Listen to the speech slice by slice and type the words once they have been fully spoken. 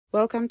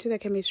Welcome to the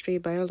Chemistry,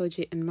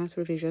 Biology and Math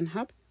Revision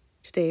Hub.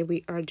 Today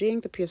we are doing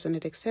the Pearson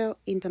Edexcel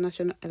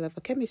International A for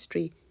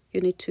Chemistry,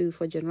 Unit 2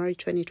 for January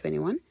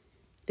 2021.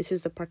 This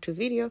is the Part 2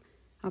 video.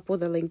 I'll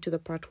put the link to the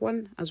Part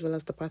 1 as well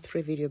as the Part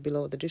 3 video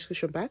below the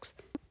description box.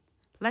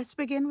 Let's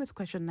begin with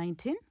question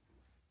 19.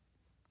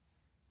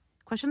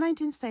 Question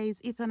 19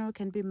 says ethanol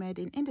can be made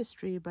in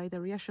industry by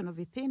the reaction of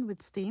ethene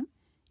with steam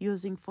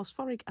using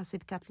phosphoric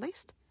acid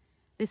catalyst.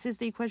 This is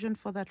the equation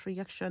for that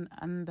reaction,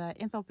 and the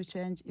enthalpy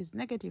change is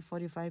negative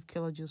 45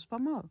 kilojoules per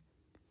mole.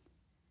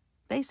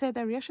 They say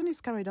the reaction is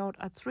carried out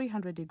at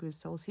 300 degrees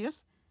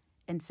Celsius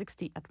and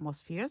 60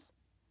 atmospheres.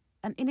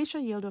 An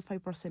initial yield of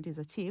 5% is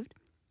achieved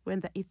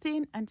when the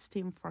ethene and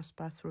steam first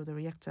pass through the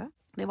reactor.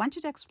 They want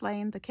you to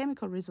explain the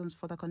chemical reasons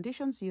for the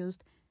conditions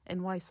used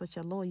and why such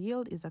a low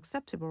yield is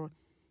acceptable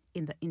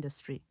in the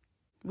industry.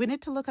 We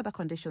need to look at the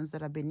conditions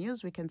that have been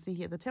used. We can see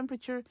here the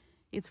temperature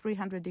is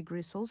 300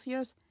 degrees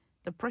Celsius.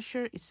 The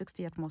pressure is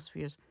 60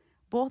 atmospheres.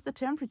 Both the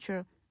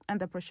temperature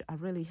and the pressure are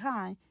really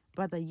high,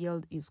 but the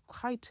yield is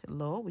quite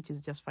low, which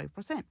is just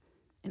 5%.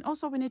 And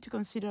also we need to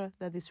consider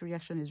that this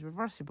reaction is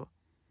reversible.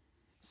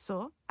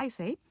 So I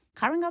say,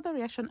 carrying out the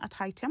reaction at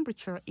high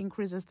temperature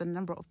increases the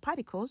number of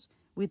particles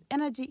with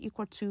energy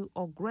equal to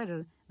or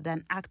greater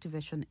than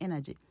activation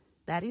energy.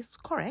 That is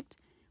correct.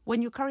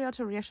 When you carry out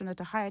a reaction at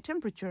a higher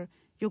temperature,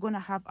 you're going to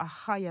have a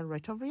higher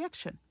rate of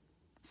reaction.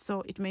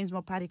 So it means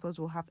more particles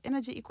will have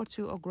energy equal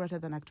to or greater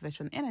than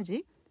activation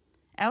energy.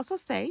 I also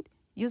said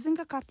using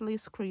a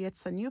catalyst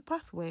creates a new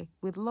pathway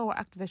with lower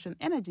activation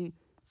energy,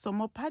 so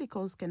more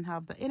particles can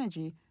have the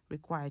energy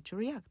required to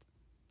react.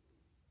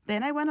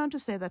 Then I went on to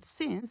say that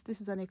since this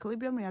is an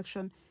equilibrium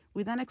reaction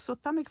with an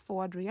exothermic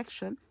forward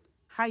reaction,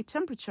 high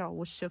temperature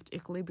will shift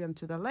equilibrium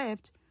to the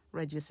left,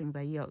 reducing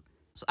the yield.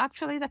 So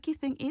actually the key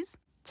thing is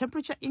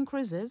temperature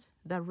increases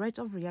the rate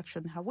of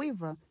reaction.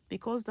 However,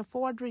 because the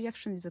forward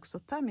reaction is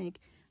exothermic,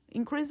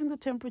 increasing the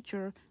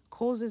temperature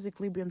causes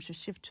equilibrium to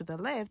shift to the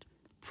left,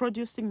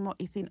 producing more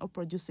ethene or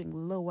producing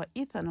lower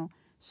ethanol.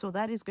 So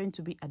that is going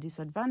to be a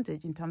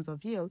disadvantage in terms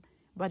of yield,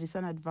 but it's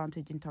an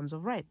advantage in terms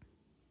of rate.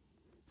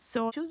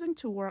 So choosing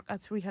to work at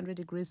 300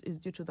 degrees is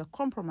due to the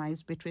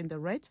compromise between the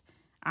rate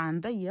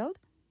and the yield.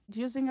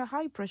 Using a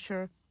high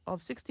pressure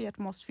of 60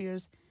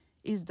 atmospheres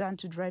is done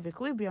to drive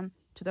equilibrium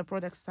to the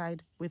product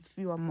side with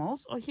fewer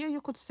moles, or here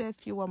you could say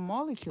fewer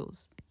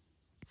molecules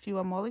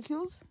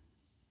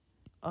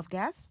of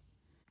gas.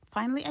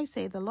 Finally, I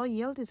say the low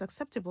yield is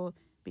acceptable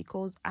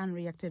because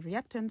unreacted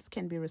reactants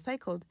can be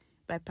recycled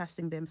by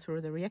passing them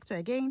through the reactor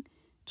again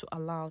to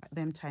allow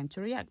them time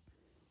to react.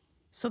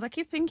 So the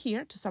key thing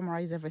here, to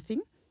summarize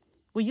everything,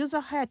 we use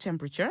a higher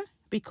temperature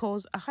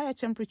because a higher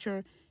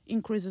temperature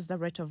increases the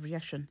rate of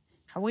reaction.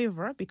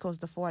 However, because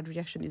the forward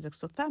reaction is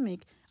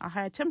exothermic, a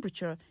higher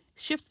temperature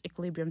shifts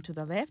equilibrium to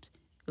the left,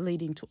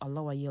 leading to a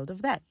lower yield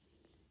of that.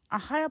 A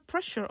higher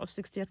pressure of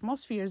 60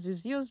 atmospheres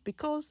is used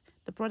because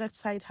the product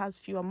side has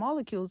fewer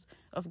molecules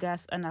of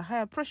gas, and a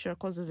higher pressure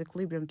causes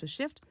equilibrium to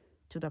shift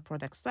to the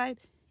product side,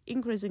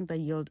 increasing the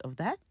yield of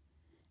that.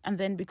 And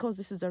then because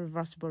this is a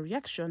reversible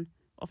reaction,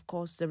 of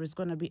course, there is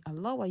going to be a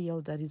lower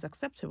yield that is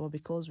acceptable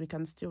because we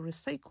can still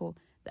recycle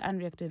the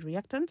unreacted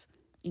reactants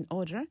in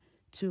order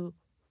to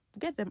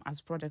get them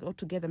as product, or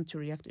to get them to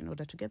react in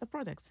order to get the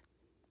products.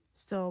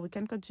 So we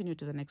can continue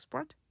to the next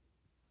part.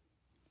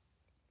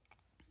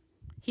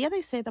 Here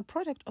they say the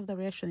product of the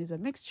reaction is a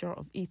mixture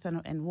of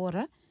ethanol and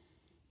water.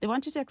 They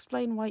want you to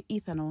explain why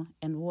ethanol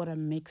and water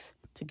mix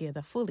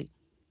together fully.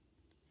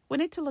 We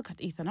need to look at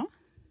ethanol.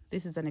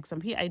 This is an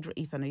example. Here I drew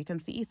ethanol. You can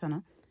see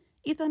ethanol.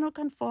 Ethanol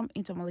can form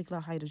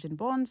intermolecular hydrogen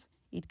bonds.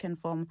 It can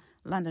form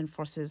London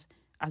forces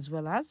as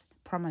well as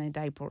permanent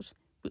dipoles.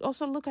 We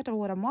also look at a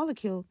water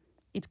molecule.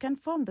 It can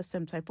form the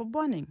same type of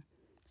bonding.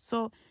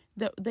 So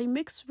they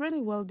mix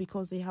really well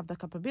because they have the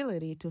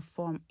capability to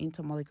form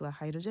intermolecular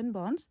hydrogen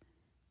bonds.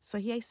 So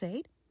here I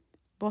said,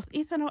 both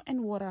ethanol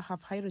and water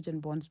have hydrogen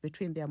bonds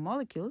between their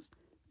molecules,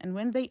 and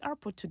when they are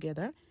put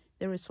together,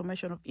 there is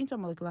formation of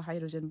intermolecular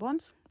hydrogen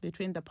bonds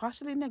between the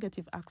partially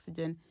negative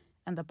oxygen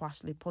and the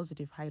partially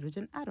positive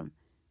hydrogen atom.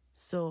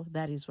 So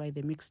that is why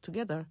they mix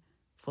together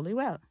fully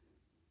well.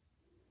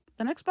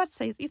 The next part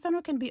says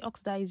ethanol can be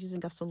oxidized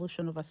using a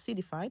solution of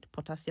acidified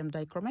potassium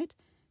dichromate,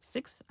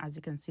 6, as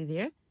you can see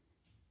there.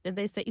 Then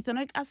they say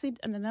ethanoic acid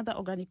and another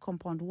organic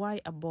compound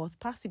Y are both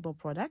passible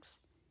products.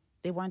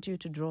 They want you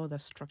to draw the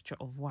structure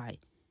of Y.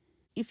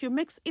 If you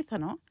mix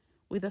ethanol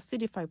with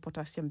acidified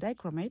potassium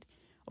dichromate,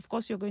 of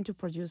course you're going to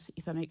produce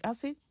ethanoic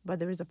acid, but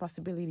there is a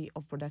possibility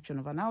of production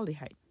of an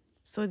aldehyde.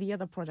 So the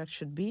other product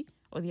should be,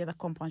 or the other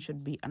compound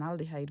should be an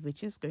aldehyde,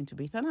 which is going to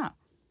be ethanol.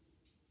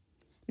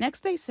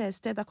 Next, they say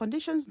state the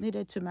conditions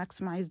needed to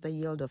maximize the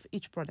yield of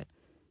each product.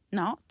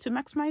 Now, to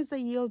maximize the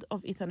yield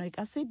of ethanoic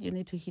acid, you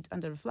need to heat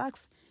under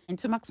reflux. And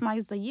to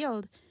maximize the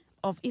yield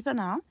of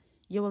ethanol,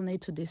 you will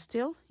need to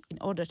distill in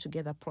order to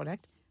get a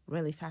product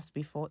really fast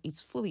before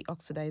it's fully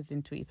oxidized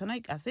into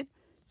ethanoic acid.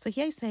 So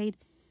here I said,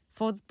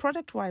 for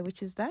product Y,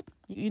 which is that,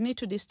 you need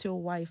to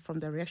distill Y from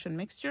the reaction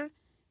mixture.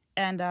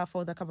 And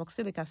for the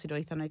carboxylic acid or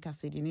ethanoic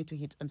acid, you need to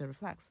heat under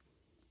reflux.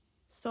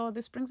 So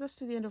this brings us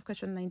to the end of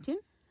question 19.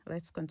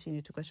 Let's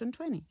continue to question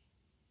 20.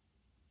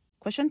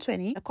 Question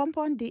 20, a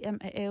compound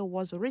DMAA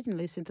was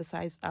originally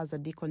synthesized as a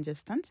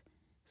decongestant.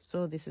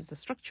 So this is the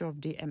structure of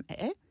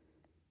DMAA.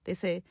 They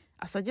say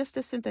a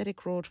suggested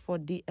synthetic route for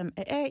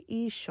DMAA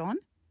is shown.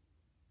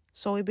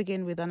 So we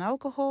begin with an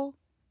alcohol,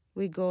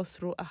 we go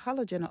through a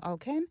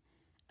halogenoalkane,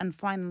 and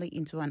finally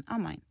into an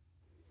amine.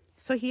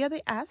 So here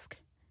they ask,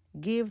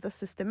 give the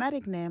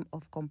systematic name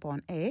of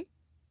compound A.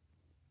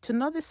 To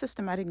know the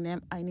systematic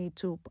name,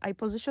 I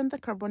position the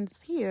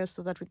carbons here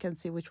so that we can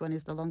see which one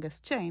is the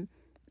longest chain.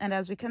 And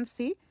as we can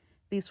see,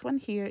 this one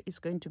here is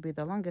going to be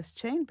the longest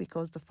chain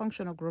because the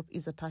functional group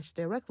is attached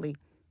directly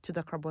to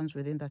the carbons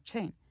within that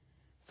chain.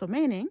 So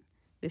meaning,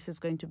 this is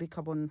going to be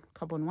carbon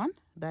 1,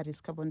 that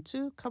is carbon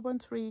 2, carbon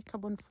 3,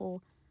 carbon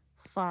 4,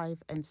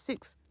 5, and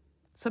 6.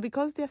 So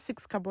because there are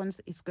 6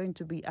 carbons, it's going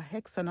to be a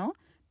hexanol,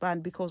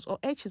 but because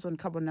OH is on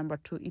carbon number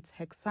 2, it's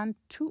hexan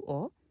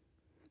 2O.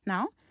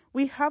 Now,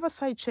 we have a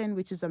side chain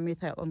which is a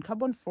methyl on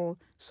carbon 4,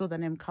 so the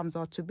name comes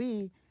out to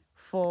be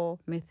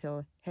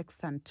 4-methyl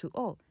hexan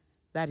 2O.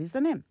 That is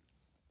the name.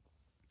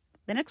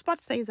 The next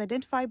part says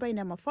identify by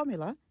name or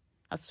formula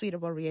a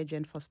suitable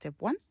reagent for step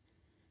 1.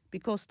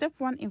 Because step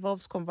 1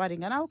 involves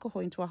converting an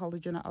alcohol into a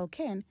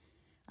halogenoalkane,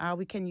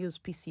 we can use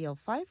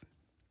PCl5,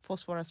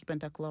 phosphorus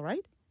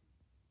pentachloride.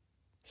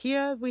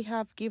 Here we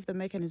have give the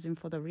mechanism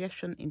for the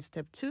reaction in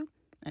step 2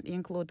 and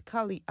include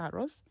Kali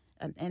arrows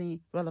and any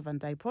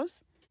relevant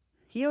dipoles.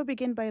 Here we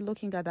begin by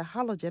looking at the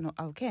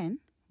halogenoalkane.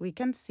 We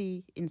can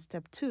see in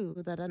step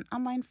 2 that an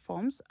amine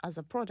forms as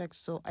a product,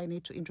 so I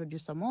need to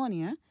introduce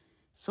ammonia.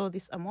 So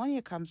this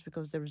ammonia comes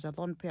because there is a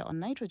lone pair on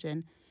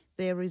nitrogen.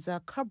 There is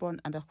a carbon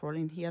and a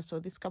chlorine here, so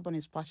this carbon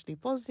is partially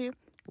positive,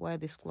 while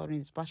this chlorine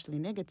is partially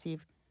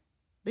negative.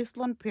 This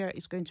lone pair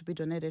is going to be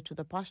donated to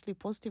the partially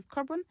positive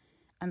carbon,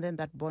 and then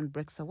that bond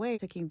breaks away,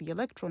 taking the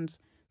electrons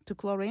to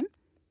chlorine,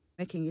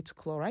 making it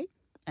chloride,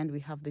 and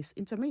we have this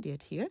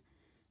intermediate here.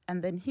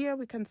 And then here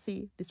we can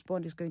see this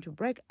bond is going to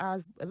break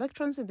as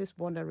electrons in this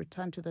bond are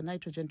returned to the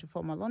nitrogen to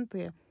form a lone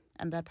pair,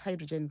 and that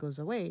hydrogen goes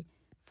away,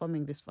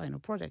 forming this final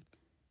product.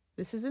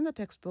 This is in the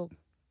textbook,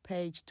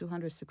 page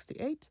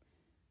 268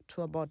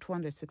 to about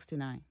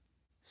 269.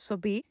 So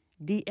B,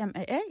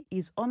 DMAA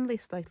is only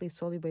slightly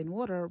soluble in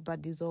water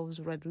but dissolves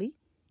readily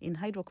in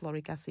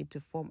hydrochloric acid to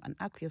form an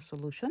aqueous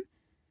solution.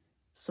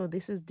 So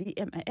this is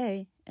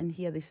DMAA, and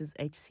here this is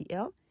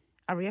HCl.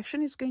 A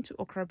reaction is going to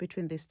occur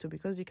between these two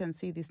because you can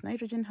see this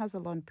nitrogen has a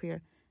lone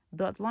pair.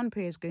 That lone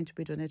pair is going to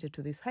be donated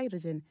to this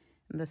hydrogen,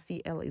 and the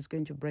Cl is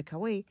going to break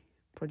away,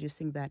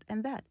 producing that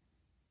and that.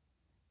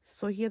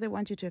 So here they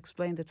want you to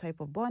explain the type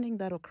of bonding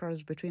that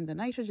occurs between the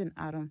nitrogen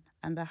atom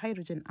and the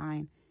hydrogen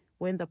ion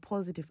when the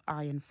positive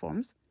ion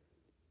forms.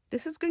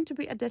 This is going to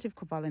be additive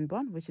covalent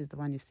bond, which is the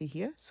one you see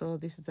here. So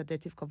this is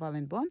additive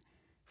covalent bond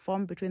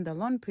formed between the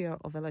lone pair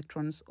of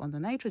electrons on the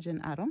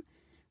nitrogen atom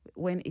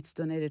when it's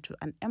donated to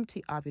an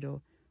empty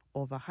orbital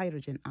of a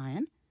hydrogen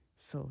ion.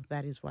 So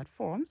that is what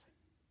forms.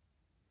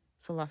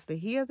 So lastly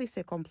here they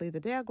say complete the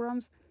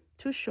diagrams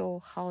to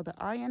show how the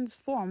ions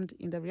formed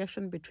in the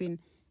reaction between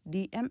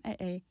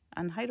DMAA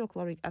and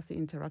hydrochloric acid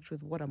interact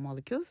with water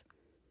molecules.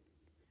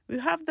 We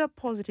have the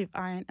positive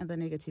ion and the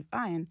negative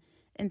ion,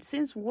 and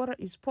since water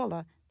is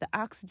polar, the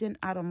oxygen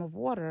atom of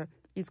water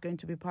is going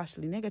to be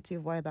partially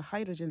negative while the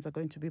hydrogens are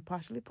going to be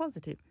partially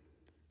positive.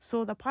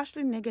 So the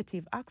partially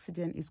negative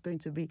oxygen is going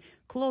to be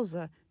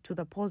closer to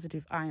the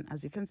positive ion,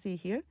 as you can see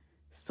here.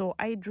 So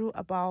I drew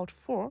about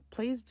 4.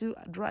 Please do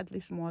draw at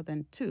least more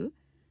than 2.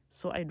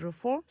 So I drew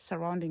 4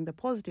 surrounding the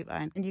positive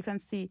ion, and you can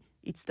see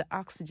it's the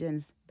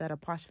oxygens that are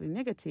partially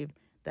negative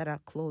that are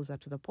closer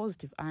to the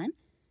positive ion.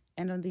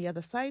 And on the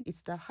other side,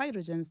 it's the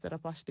hydrogens that are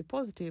partially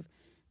positive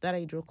that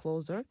I drew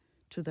closer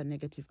to the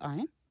negative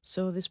ion.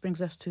 So this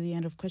brings us to the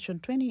end of question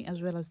 20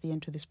 as well as the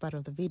end to this part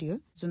of the video.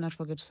 Do not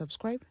forget to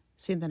subscribe.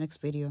 See you in the next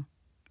video.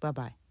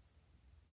 Bye-bye.